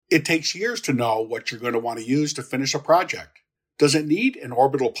It takes years to know what you're going to want to use to finish a project. Does it need an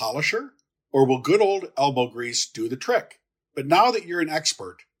orbital polisher? Or will good old elbow grease do the trick? But now that you're an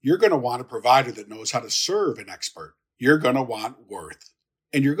expert, you're going to want a provider that knows how to serve an expert. You're going to want Würth.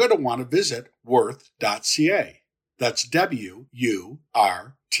 And you're going to want to visit Würth.ca. That's WURTH.ca.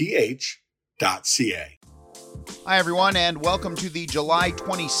 Hi, everyone, and welcome to the July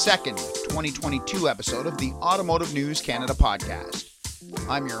 22nd, 2022 episode of the Automotive News Canada podcast.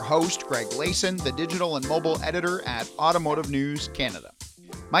 I'm your host, Greg Layson, the digital and mobile editor at Automotive News Canada.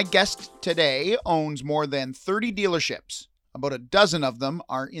 My guest today owns more than 30 dealerships. About a dozen of them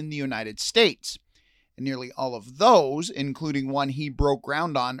are in the United States. And nearly all of those, including one he broke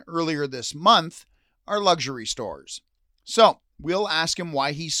ground on earlier this month, are luxury stores. So, we'll ask him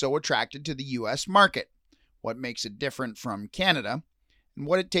why he's so attracted to the U.S. market, what makes it different from Canada, and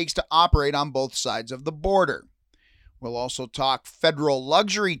what it takes to operate on both sides of the border. We'll also talk federal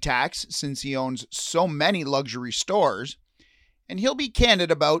luxury tax since he owns so many luxury stores, and he'll be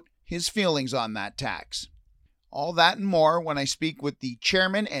candid about his feelings on that tax. All that and more when I speak with the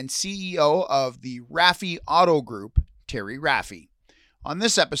chairman and CEO of the Raffe Auto Group, Terry Raffe, on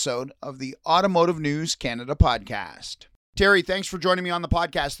this episode of the Automotive News Canada podcast. Terry, thanks for joining me on the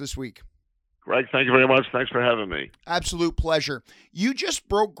podcast this week. Greg, thank you very much. Thanks for having me. Absolute pleasure. You just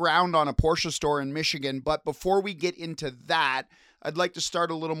broke ground on a Porsche store in Michigan, but before we get into that, I'd like to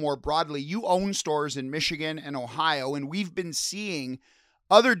start a little more broadly. You own stores in Michigan and Ohio, and we've been seeing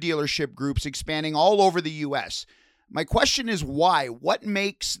other dealership groups expanding all over the U.S. My question is why? What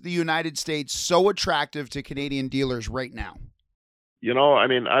makes the United States so attractive to Canadian dealers right now? I've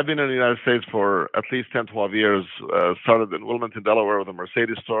been in the United States for at least 10, 12 years. Started in Wilmington, Delaware with a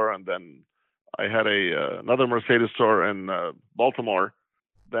Mercedes store, and then I had another Mercedes store in Baltimore.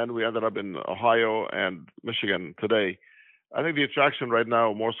 Then we ended up in Ohio and Michigan today. I think the attraction right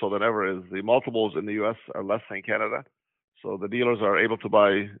now, more so than ever, is the multiples in the U.S. are less than Canada. So the dealers are able to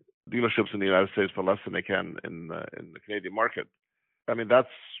buy dealerships in the United States for less than they can in the Canadian market. That's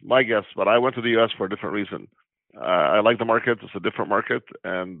my guess, but I went to the U.S. for a different reason. I like the market. It's a different market,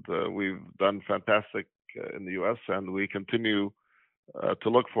 and we've done fantastic in the U.S., and we continue to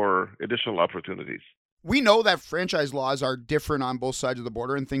look for additional opportunities. We know that franchise laws are different on both sides of the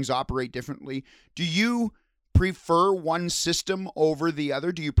border and things operate differently. Do you prefer one system over the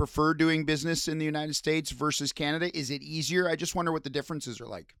other? Do you prefer doing business in the United States versus Canada? Is it easier? I just wonder what the differences are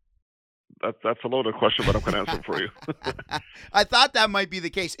like. That's a loaded question, but I'm going to answer it for you. I thought that might be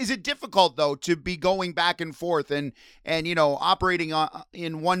the case. Is it difficult, though, to be going back and forth and operating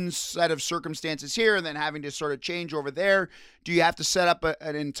in one set of circumstances here and then having to sort of change over there? Do you have to set up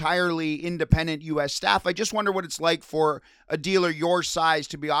an entirely independent U.S. staff? I just wonder what it's like for a dealer your size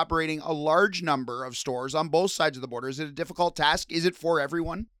to be operating a large number of stores on both sides of the border. Is it a difficult task? Is it for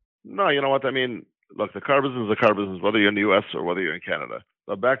everyone? No, you know what? Look, the car business is the car business, whether you're in the U.S. or whether you're in Canada.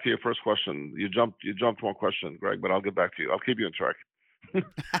 But back to your first question. You jumped one question, Greg, but I'll get back to you. I'll keep you on track.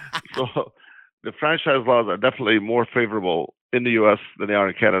 So the franchise laws are definitely more favorable in the U.S. than they are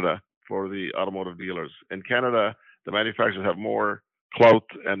in Canada for the automotive dealers. In Canada, the manufacturers have more clout,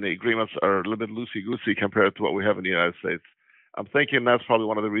 and the agreements are a little bit loosey-goosey compared to what we have in the United States. I'm thinking that's probably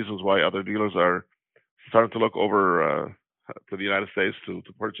one of the reasons why other dealers are starting to look over to the United States to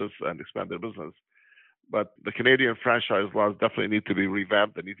purchase and expand their business. But the Canadian franchise laws definitely need to be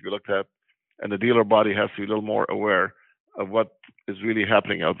revamped. They need to be looked at. And the dealer body has to be a little more aware of what is really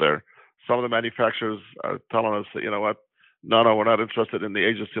happening out there. Some of the manufacturers are telling us that, no, we're not interested in the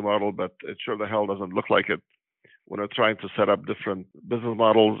agency model, but it sure the hell doesn't look like it when we're trying to set up different business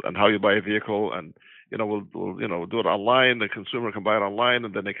models and how you buy a vehicle. And, we'll do it online. The consumer can buy it online,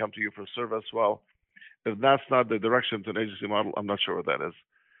 and then they come to you for service. Well, if that's not the direction to an agency model, I'm not sure what that is.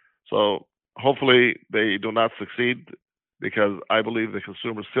 So hopefully they do not succeed, because I believe the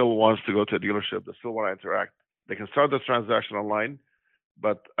consumer still wants to go to a dealership. They still want to interact. They can start the transaction online,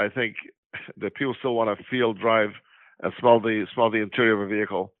 but I think that people still want to feel, drive, and smell the interior of a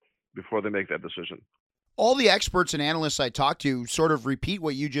vehicle before they make that decision. All the experts and analysts I talk to sort of repeat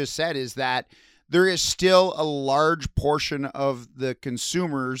what you just said, is that there is still a large portion of the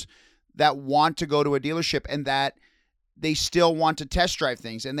consumers that want to go to a dealership and that they still want to test drive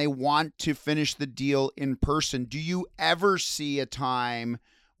things and they want to finish the deal in person. Do you ever see a time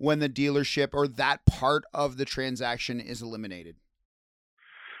when the dealership or that part of the transaction is eliminated?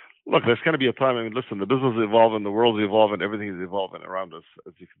 Look, there's going to be a time. Listen, the business is evolving, the world is evolving, everything is evolving around us,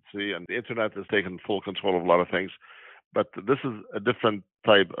 as you can see, and the internet has taken full control of a lot of things. But this is a different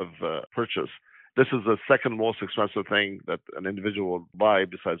type of purchase. This is the second most expensive thing that an individual will buy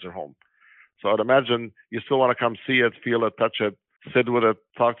besides their home. So I'd imagine you still want to come see it, feel it, touch it, sit with it,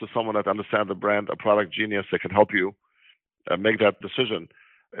 talk to someone that understands the brand, a product genius that can help you make that decision.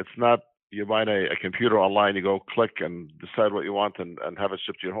 It's not you buy a computer online, you go click and decide what you want and have it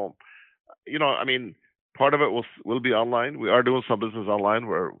shipped to your home. Part of it will be online. We are doing some business online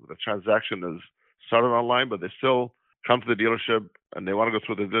where the transaction is started online, but they still come to the dealership and they want to go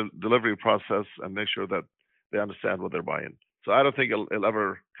through the delivery process and make sure that they understand what they're buying. So I don't think it'll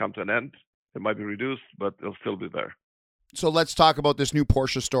ever come to an end. It might be reduced, but it'll still be there. So let's talk about this new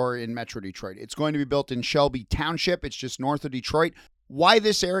Porsche store in Metro Detroit. It's going to be built in Shelby Township. It's just north of Detroit. Why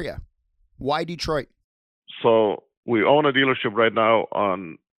this area? Why Detroit? So we own a dealership right now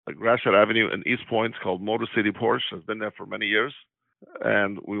on Gratiot Avenue in East Point called Motor City Porsche. It's been there for many years.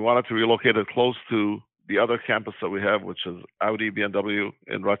 And we wanted to relocate it close to the other campus that we have, which is Audi BMW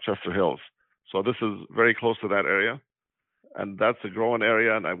in Rochester Hills. So this is very close to that area. And that's a growing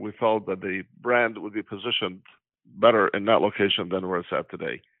area. And we felt that the brand would be positioned better in that location than where it's at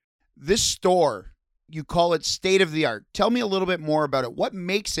today. This store, you call it state-of-the-art. Tell me a little bit more about it. What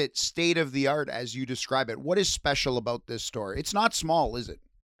makes it state-of-the-art as you describe it? What is special about this store? It's not small, is it?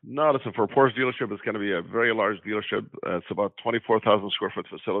 No, listen, for a Porsche dealership, it's going to be a very large dealership. It's about 24,000 square foot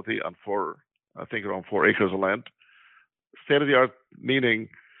facility on around 4 acres of land. State-of-the-art meaning,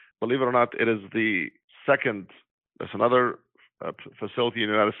 believe it or not, it is the second. There's another facility in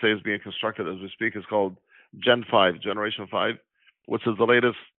the United States being constructed as we speak. It's called Gen 5, Generation 5, which is the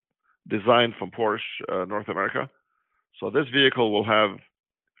latest design from Porsche North America. So this vehicle will have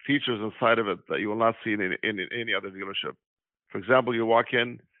features inside of it that you will not see in any other dealership. For example, you walk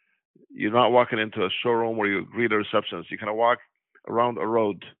in, you're not walking into a showroom where you greet a receptionist. You kind of walk around a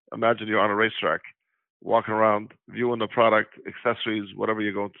road. Imagine you're on a racetrack, walking around, viewing the product, accessories, whatever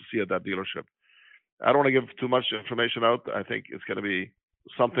you're going to see at that dealership. I don't want to give too much information out. I think it's going to be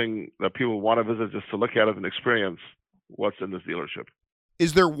something that people want to visit just to look at it and experience what's in this dealership.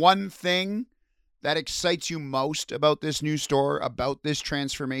 Is there one thing that excites you most about this new store, about this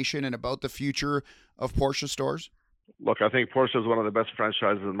transformation, and about the future of Porsche stores? Look, I think Porsche is one of the best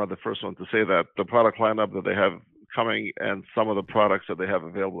franchises. I'm not the first one to say that. The product lineup that they have coming and some of the products that they have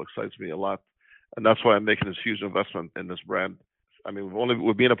available excites me a lot. And that's why I'm making this huge investment in this brand. I mean,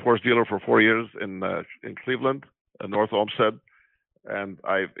 we've been a Porsche dealer for 4 years in Cleveland, North Olmsted, and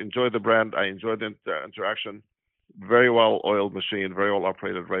I've enjoyed the brand. I enjoyed the interaction. Very well-oiled machine, very well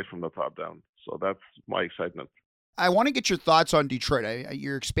operated right from the top down. So that's my excitement. I want to get your thoughts on Detroit.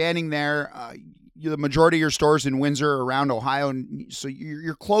 You're expanding there. The majority of your stores in Windsor, around Ohio, so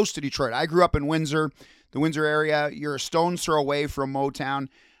you're close to Detroit. I grew up in Windsor, the Windsor area. You're a stone's throw away from Motown,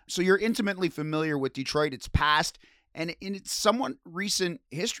 so you're intimately familiar with Detroit, its past, and in its somewhat recent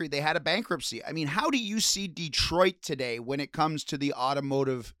history, they had a bankruptcy. I mean, how do you see Detroit today when it comes to the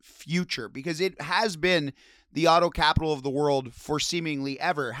automotive future? Because it has been the auto capital of the world for seemingly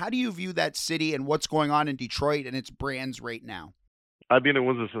ever. How do you view that city and what's going on in Detroit and its brands right now? I've been in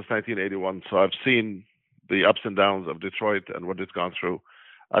Windsor since 1981, so I've seen the ups and downs of Detroit and what it's gone through.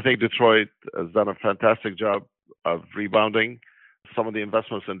 I think Detroit has done a fantastic job of rebounding. Some of the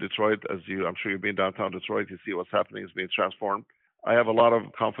investments in Detroit, I'm sure you've been downtown Detroit, you see what's happening, it's being transformed. I have a lot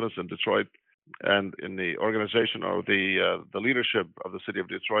of confidence in Detroit and in the organization or the leadership of the city of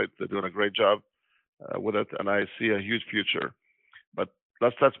Detroit. They're doing a great job with it, and I see a huge future. But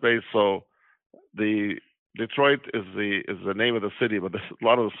let's touch base. So the Detroit is the name of the city, but there's a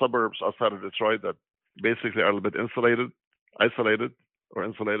lot of the suburbs outside of Detroit that basically are a little bit isolated, I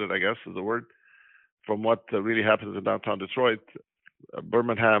guess is the word, from what really happens in downtown Detroit.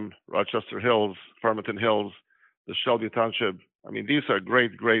 Birmingham, Rochester Hills, Farmington Hills, the Shelby Township. I mean, these are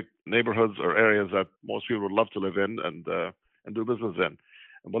great neighborhoods or areas that most people would love to live in and do business in.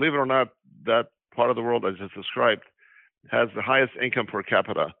 And believe it or not, that part of the world I just described has the highest income per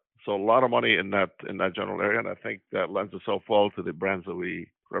capita. So a lot of money in that general area, and I think that lends itself well to the brands that we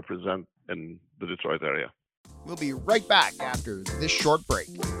represent in the Detroit area. We'll be right back after this short break.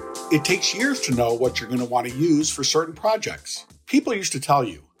 It takes years to know what you're going to want to use for certain projects. People used to tell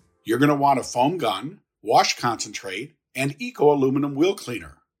you, you're going to want a foam gun, wash concentrate, and eco aluminum wheel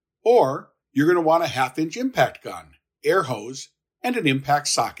cleaner. Or you're going to want a 1/2-inch impact gun, air hose, and an impact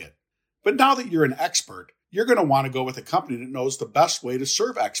socket. But now that you're an expert, you're going to want to go with a company that knows the best way to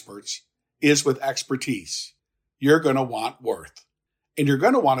serve experts is with expertise. You're going to want Würth. And you're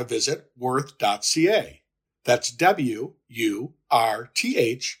going to want to visit Würth.ca. That's WURTH.ca.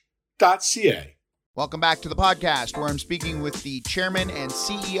 Welcome back to the podcast, where I'm speaking with the chairman and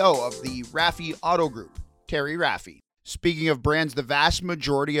CEO of the Raffi Auto Group, Terry Raffi. Speaking of brands, the vast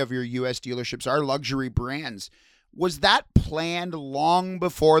majority of your U.S. dealerships are luxury brands. Was that planned long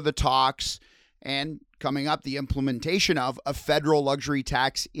before the talks and coming up, the implementation of a federal luxury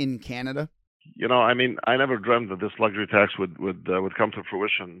tax in Canada? I mean, I never dreamt that this luxury tax would come to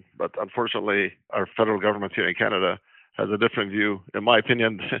fruition, but unfortunately, our federal government here in Canada has a different view. In my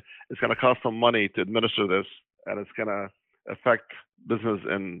opinion, it's going to cost some money to administer this, and it's going to affect business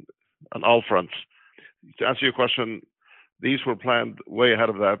on all fronts. To answer your question, these were planned way ahead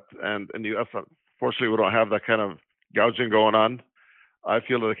of that, and in the U.S., unfortunately, we don't have that kind of gouging going on. I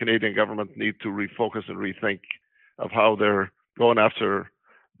feel that the Canadian government need to refocus and rethink of how they're going after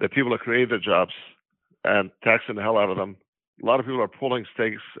the people that create the jobs and taxing the hell out of them. A lot of people are pulling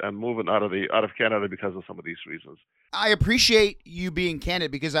stakes and moving out of Canada because of some of these reasons. I appreciate you being candid,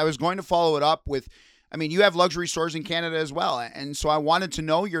 because I was going to follow it up with, you have luxury stores in Canada as well. And so I wanted to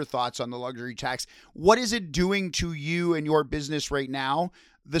know your thoughts on the luxury tax. What is it doing to you and your business right now,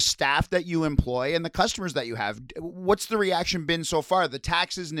 the staff that you employ and the customers that you have? What's the reaction been so far? The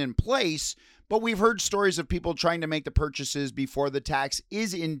tax isn't in place, but we've heard stories of people trying to make the purchases before the tax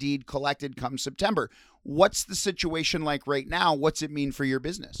is indeed collected come September. What's the situation like right now? What's it mean for your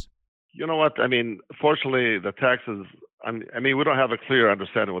business? You know what? Fortunately, the tax is, we don't have a clear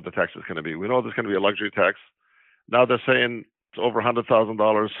understanding what the tax is going to be. We know there's going to be a luxury tax. Now they're saying it's over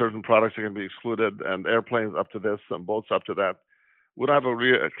 $100,000. Certain products are going to be excluded, and airplanes up to this and boats up to that. We don't have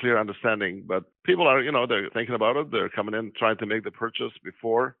a clear understanding, but people are, they're thinking about it. They're coming in trying to make the purchase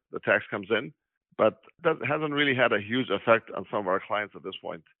before the tax comes in. But that hasn't really had a huge effect on some of our clients at this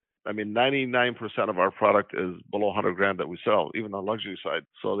point. 99% of our product is below $100,000 that we sell, even on the luxury side.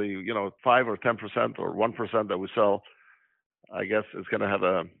 So the 5 or 10% or 1% that we sell, I guess it's going to have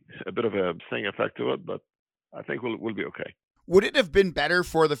a bit of a sting effect to it, but I think we'll be okay. Would it have been better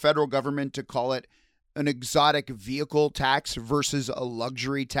for the federal government to call it an exotic vehicle tax versus a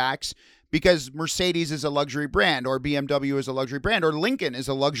luxury tax? Because Mercedes is a luxury brand, or BMW is a luxury brand, or Lincoln is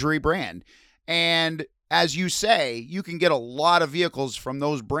a luxury brand. And as you say, you can get a lot of vehicles from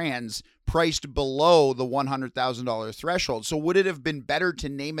those brands priced below the $100,000 threshold. So would it have been better to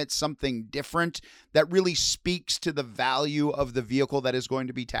name it something different that really speaks to the value of the vehicle that is going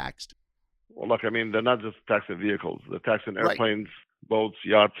to be taxed? Well, look, they're not just taxing vehicles. They're taxing airplanes, boats,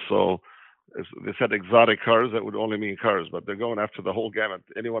 yachts. So if they said exotic cars, that would only mean cars, but they're going after the whole gamut.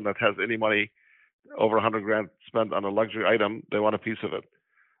 Anyone that has any money over $100,000 spent on a luxury item, they want a piece of it,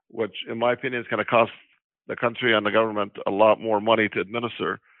 which in my opinion is going to cost the country and the government a lot more money to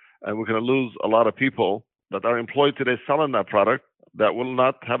administer. And we're going to lose a lot of people that are employed today selling that product that will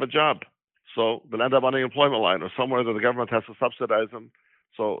not have a job. So they'll end up on the unemployment line or somewhere that the government has to subsidize them.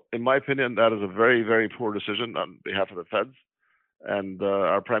 So in my opinion, that is a very, very poor decision on behalf of the feds. And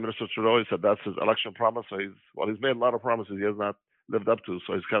our Prime Minister Trudeau, he said that's his election promise. So he's made a lot of promises he has not lived up to.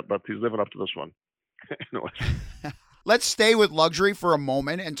 So he's living up to this one. Anyway. Let's stay with luxury for a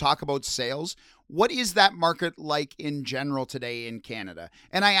moment and talk about sales. What is that market like in general today in Canada?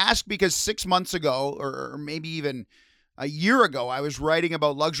 And I ask because 6 months ago, or maybe even a year ago, I was writing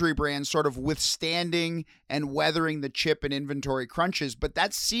about luxury brands sort of withstanding and weathering the chip and inventory crunches. But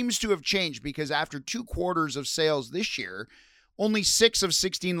that seems to have changed, because after 2 quarters of sales this year, only 6 of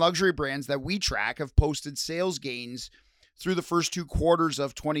 16 luxury brands that we track have posted sales gains through the first 2 quarters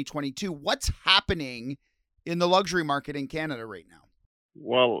of 2022. What's happening in the luxury market in Canada right now?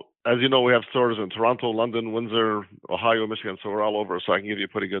 Well, as you know, we have stores in Toronto, London, Windsor, Ohio, Michigan, so we're all over, so I can give you a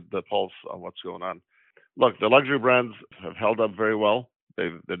pretty good pulse on what's going on. Look, the luxury brands have held up very well.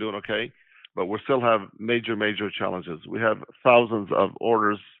 They're doing okay, but we still have major, major challenges. We have thousands of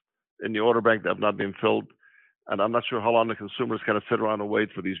orders in the order bank that have not been filled, and I'm not sure how long the consumers kind of sit around and wait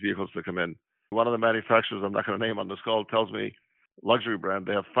for these vehicles to come in. One of the manufacturers, I'm not going to name on this call, tells me, luxury brand,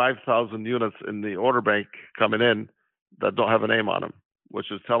 they have 5,000 units in the order bank coming in that don't have a name on them,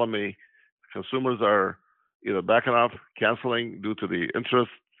 which is telling me consumers are either backing off, canceling due to the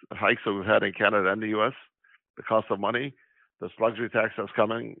interest hikes that we've had in Canada and the U.S., the cost of money, this luxury tax that's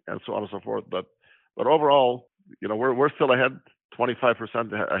coming, and so on and so forth. But overall, we're still ahead,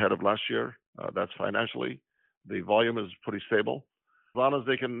 25% ahead of last year. That's financially. The volume is pretty stable. As long as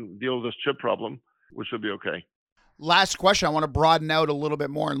they can deal with this chip problem, we should be okay. Last question. I want to broaden out a little bit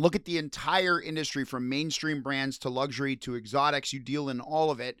more and look at the entire industry, from mainstream brands to luxury to exotics. You deal in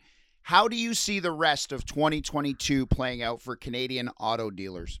all of it. How do you see the rest of 2022 playing out for Canadian auto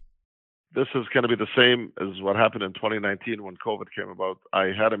dealers? This is going to be the same as what happened in 2019 when COVID came about. I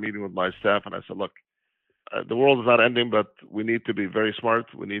had a meeting with my staff and I said, look, the world is not ending, but we need to be very smart.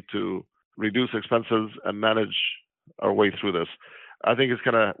 We need to reduce expenses and manage our way through this. I think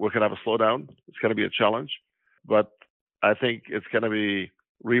we're going to have a slowdown. It's going to be a challenge, but I think it's going to be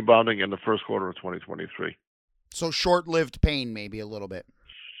rebounding in the first quarter of 2023. So short-lived pain, maybe a little bit.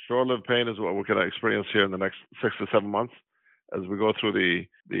 Short-lived pain is what we're going to experience here in the next 6 to 7 months as we go through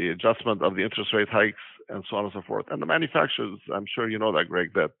the adjustment of the interest rate hikes and so on and so forth. And the manufacturers, I'm sure you know that,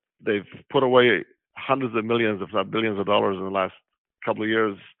 Greg, that they've put away hundreds of millions, if not billions of dollars in the last couple of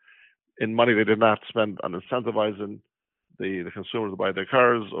years in money they did not spend on incentivizing the consumers to buy their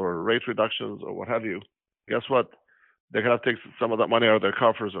cars or rate reductions or what have you. Guess what? They're going to take some of that money out of their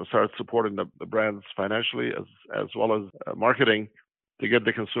coffers and start supporting the brands financially as well as marketing to get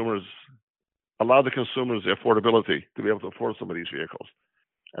the consumers, allow the consumers the affordability to be able to afford some of these vehicles.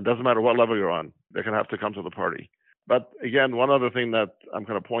 And it doesn't matter what level you're on, they're going to have to come to the party. But again, one other thing that I'm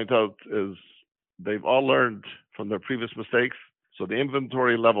going to point out is they've all learned from their previous mistakes. So the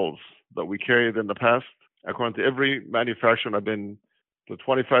inventory levels that we carried in the past, according to every manufacturer, I've been to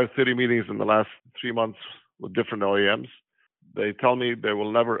 25, 30 meetings in the last 3 months with different OEMs. They tell me they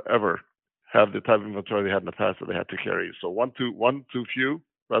will never, ever have the type of inventory they had in the past that they had to carry. So one too few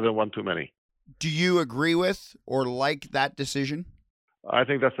rather than one too many. Do you agree with or like that decision? I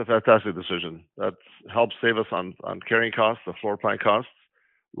think that's a fantastic decision. That helps save us on carrying costs, the floor plan costs.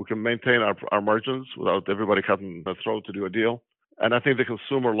 We can maintain our margins without everybody cutting their throat to do a deal. And I think the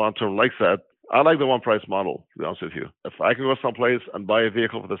consumer long-term likes that. I like the one-price model, to be honest with you. If I can go someplace and buy a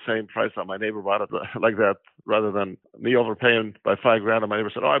vehicle for the same price that my neighbor bought it like that, rather than me overpaying by $5,000 and my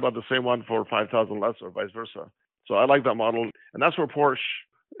neighbor said, oh, I bought the same one for $5,000 less, or vice versa. So I like that model. And that's where Porsche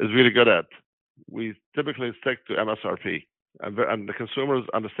is really good at. We typically stick to MSRP. And the consumers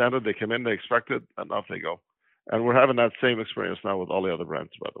understand it. They come in, they expect it, and off they go. And we're having that same experience now with all the other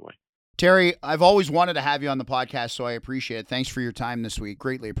brands, by the way. Terry, I've always wanted to have you on the podcast, so I appreciate it. Thanks for your time this week.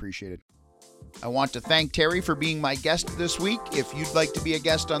 Greatly appreciated. I want to thank Terry for being my guest this week. If you'd like to be a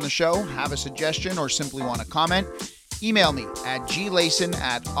guest on the show, have a suggestion, or simply want to comment, email me at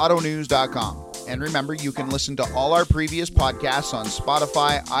glayson@autonews.com. And remember, you can listen to all our previous podcasts on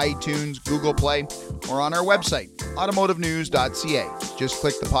Spotify, iTunes, Google Play, or on our website, automotivenews.ca. Just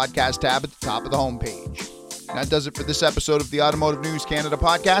click the podcast tab at the top of the homepage. That does it for this episode of the Automotive News Canada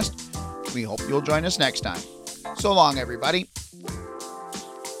podcast. We hope you'll join us next time. So long, everybody.